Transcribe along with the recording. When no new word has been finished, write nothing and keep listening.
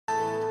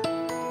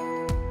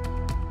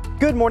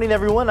Good morning,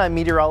 everyone. I'm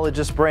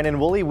meteorologist Brandon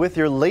Wholey with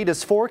your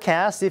latest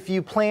forecast. If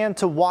you plan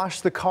to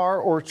wash the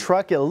car or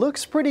truck, it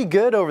looks pretty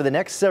good over the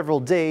next several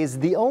days.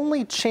 The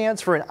only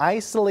chance for an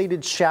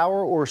isolated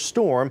shower or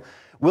storm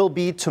will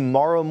be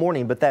tomorrow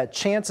morning, but that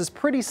chance is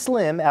pretty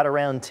slim at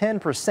around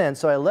 10%.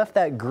 So I left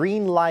that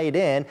green light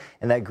in,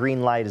 and that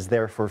green light is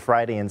there for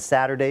Friday and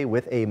Saturday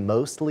with a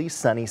mostly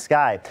sunny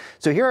sky.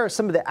 So here are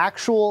some of the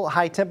actual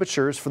high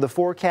temperatures for the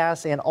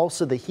forecast and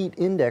also the heat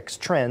index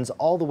trends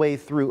all the way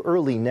through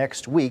early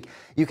next week.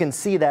 You can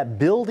see that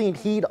building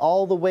heat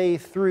all the way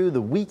through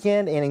the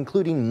weekend and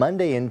including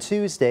Monday and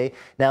Tuesday.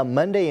 Now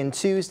Monday and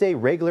Tuesday,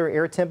 regular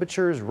air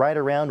temperatures right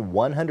around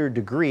 100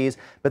 degrees,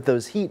 but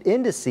those heat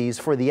indices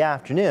for the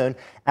afternoon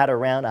at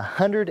around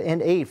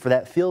 108 for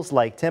that feels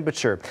like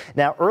temperature.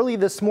 Now early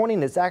this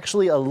morning, it's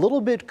actually a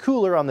little bit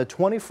cooler on the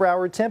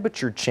 24-hour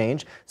temperature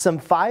change, some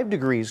 5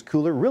 degrees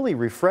cooler, really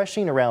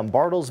refreshing around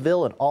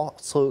Bartlesville and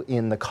also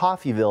in the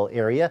Coffeyville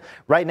area.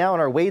 Right now on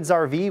our Wade's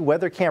RV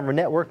weather camera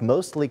network,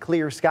 mostly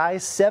clear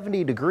skies,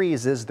 70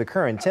 degrees is the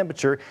current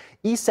temperature.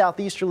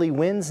 East-southeasterly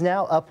winds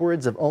now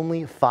upwards of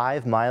only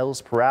 5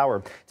 miles per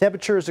hour.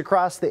 Temperatures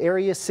across the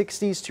area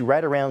 60s to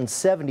right around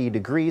 70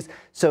 degrees.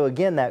 So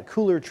again, that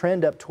cooler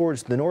trend up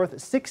towards the north,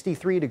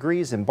 63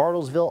 degrees in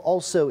Bartlesville,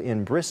 also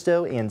in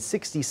Bristow, and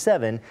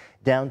 67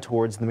 down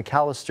towards the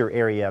McAllister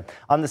area.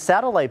 On the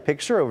satellite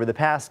picture over the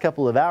past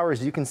couple of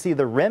hours, you can see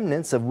the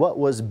remnants of what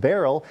was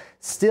Beryl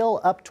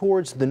still up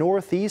towards the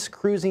northeast,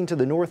 cruising to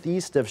the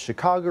northeast of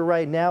Chicago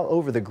right now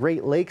over the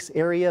Great Lakes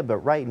area. But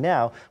right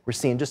now, we're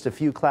seeing just a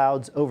few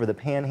clouds over the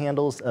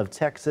panhandles of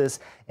Texas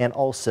and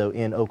also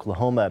in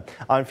Oklahoma.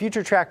 On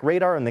future track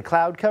radar and the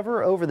cloud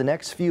cover over the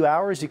next few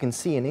hours, you can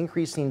see an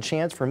increasing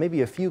chance for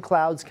maybe a few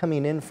clouds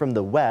coming in from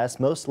the west,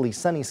 mostly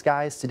sunny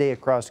skies today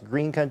across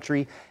green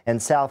country and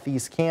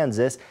southeast Kansas.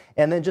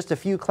 And then just a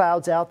few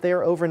clouds out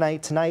there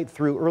overnight tonight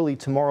through early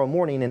tomorrow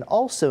morning, and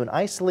also an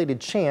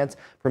isolated chance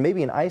for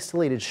maybe an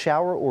isolated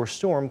shower or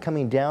storm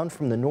coming down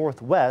from the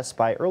northwest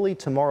by early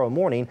tomorrow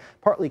morning.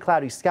 Partly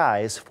cloudy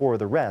skies for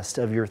the rest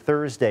of your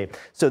Thursday.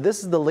 So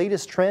this is the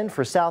latest trend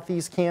for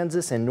southeast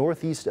Kansas and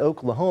northeast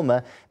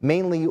Oklahoma,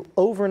 mainly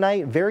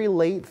overnight, very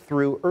late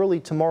through early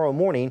tomorrow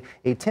morning,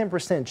 a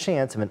 10%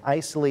 chance of an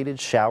isolated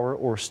shower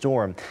or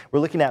storm. We're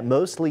looking at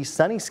mostly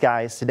sunny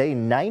skies today,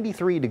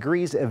 93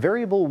 degrees, a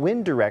variable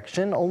wind direction,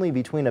 only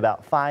between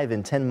about 5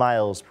 and 10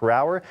 miles per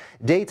hour.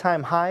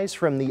 Daytime highs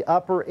from the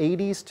upper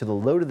 80s to the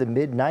low to the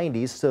mid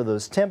 90s. So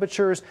those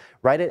temperatures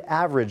right at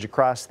average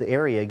across the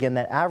area. Again,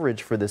 that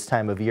average for this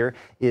time of year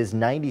is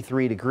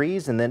 93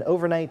 degrees. And then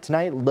overnight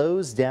tonight,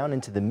 lows down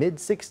into the mid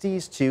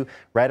 60s to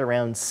right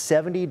around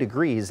 70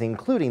 degrees,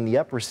 including the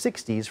upper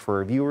 60s for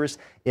our viewers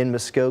in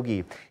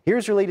Muskogee.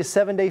 Here's your latest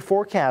 7-day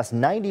forecast.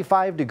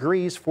 95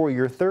 degrees for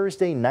your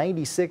Thursday,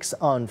 96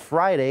 on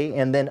Friday,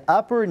 and then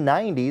upper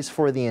 90s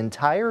for the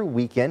entire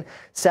weekend.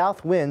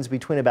 South winds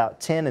between about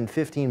 10 and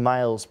 15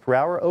 miles per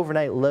hour.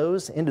 Overnight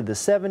lows into the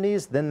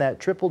 70s. Then that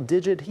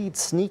triple-digit heat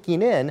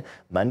sneaking in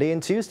Monday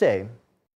and Tuesday.